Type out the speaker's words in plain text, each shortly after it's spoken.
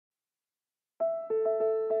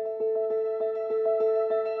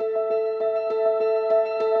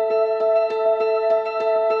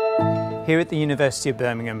Here at the University of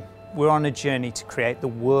Birmingham, we're on a journey to create the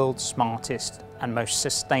world's smartest and most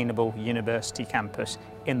sustainable university campus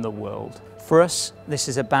in the world. For us, this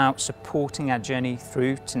is about supporting our journey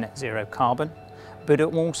through to net zero carbon, but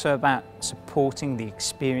it's also about supporting the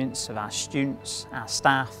experience of our students, our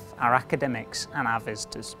staff, our academics and our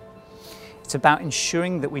visitors. It's about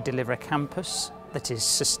ensuring that we deliver a campus that is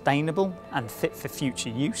sustainable and fit for future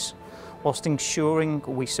use, whilst ensuring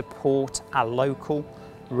we support our local,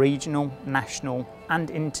 regional, national and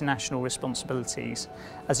international responsibilities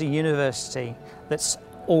as a university that's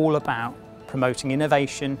all about promoting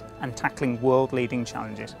innovation and tackling world-leading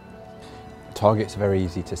challenges. Targets are very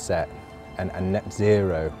easy to set, and net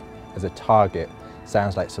zero as a target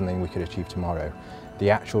sounds like something we could achieve tomorrow. The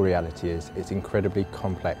actual reality is it's incredibly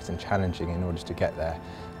complex and challenging in order to get there.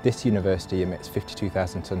 This university emits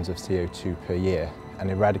 52,000 tonnes of CO2 per year, and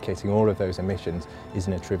eradicating all of those emissions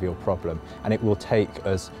isn't a trivial problem, and it will take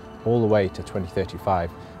us all the way to 2035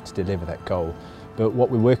 to deliver that goal. But what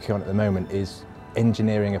we're working on at the moment is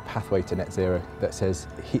engineering a pathway to net zero that says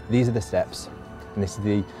these are the steps and this is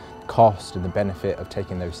the cost and the benefit of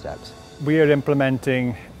taking those steps. We are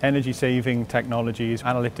implementing energy saving technologies,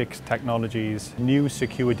 analytics technologies, new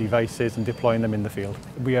secure devices and deploying them in the field.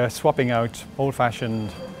 We are swapping out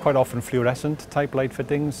old-fashioned, quite often fluorescent type light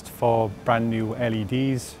fittings for brand new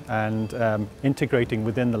LEDs and integrating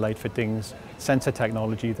within the light fittings sensor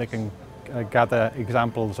technology that can gather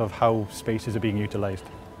examples of how spaces are being utilised.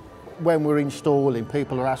 When we're installing,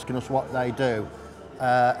 people are asking us what they do.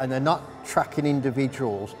 And they're not tracking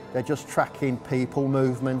individuals, they're just tracking people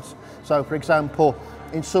movements. So for example,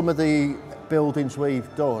 in some of the buildings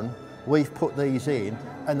we've done, we've put these in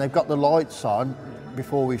and they've got the lights on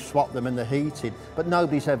before we've swapped them and they're heated, but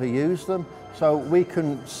nobody's ever used them. So we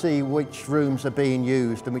can see which rooms are being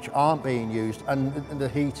used and which aren't being used, and the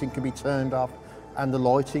heating can be turned off and the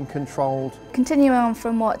lighting controlled. Continuing on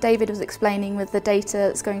from what David was explaining with the data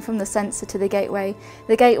that's going from the sensor to the gateway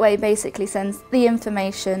basically sends the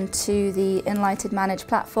information to the Enlighted Managed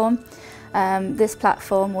platform. This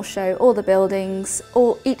platform will show all the buildings,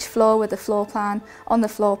 each floor with a floor plan. On the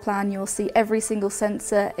floor plan you'll see every single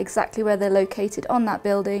sensor, exactly where they're located on that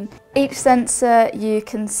building. Each sensor you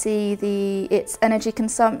can see its energy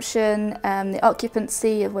consumption, the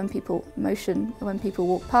occupancy of when people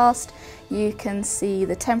walk past. You can see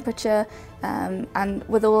the temperature, and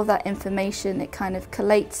with all of that information it kind of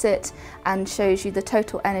collates it and shows you the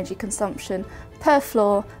total energy consumption per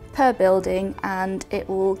floor, per building, and it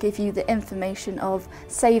will give you the information of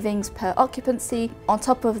savings per occupancy. On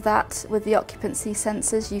top of that, with the occupancy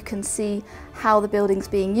sensors, you can see how the building's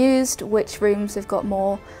being used, which rooms have got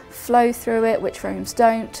more flow through it, which rooms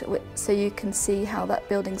don't, so you can see how that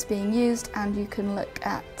building's being used, and you can look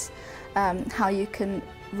at how you can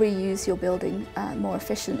reuse your building more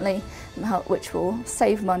efficiently, which will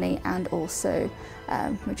save money and also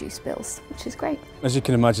reduce bills, which is great. As you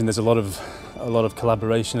can imagine, there's a lot of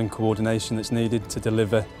collaboration and coordination that's needed to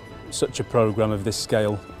deliver such a programme of this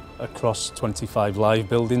scale across 25 live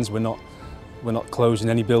buildings. We're not closing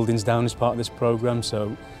any buildings down as part of this programme,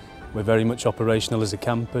 so we're very much operational as a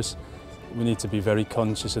campus. We need to be very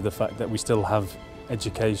conscious of the fact that we still have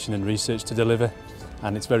education and research to deliver,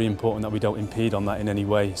 and it's very important that we don't impede on that in any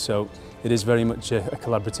way. So it is very much a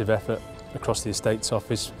collaborative effort across the Estates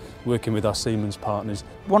Office, working with our Siemens partners.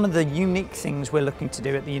 One of the unique things we're looking to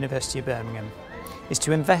do at the University of Birmingham is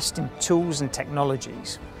to invest in tools and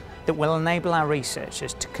technologies that will enable our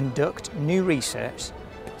researchers to conduct new research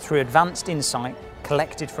through advanced insight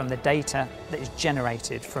collected from the data that is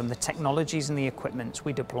generated from the technologies and the equipment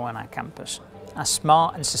we deploy on our campus. Our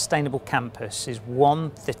smart and sustainable campus is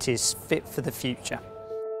one that is fit for the future.